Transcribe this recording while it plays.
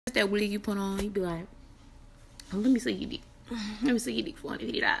That wig you put on, you be like, oh, let me see your dick. Let me see your dick for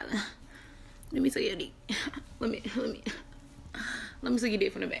 $150. Let me see your dick. Let me see your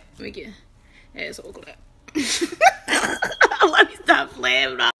dick from the back. Let me get asshole clap. Let me stop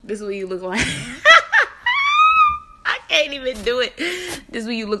playing. This is what you look like. I can't even do it. This is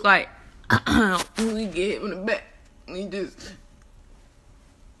what you look like. We get hit from the back. We just.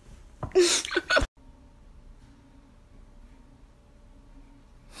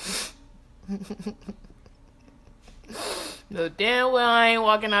 No, damn well I ain't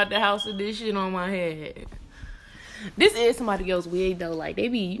walking out the house with this shit on my head. This is somebody else's wig though. Like they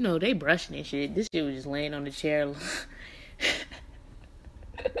be, you know, they brushing and shit. This shit was just laying on the chair.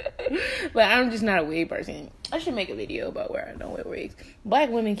 But I'm just not a wig person. I should make a video about where I don't wear wigs. Black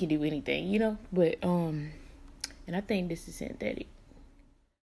women can do anything, you know. But and I think this is synthetic.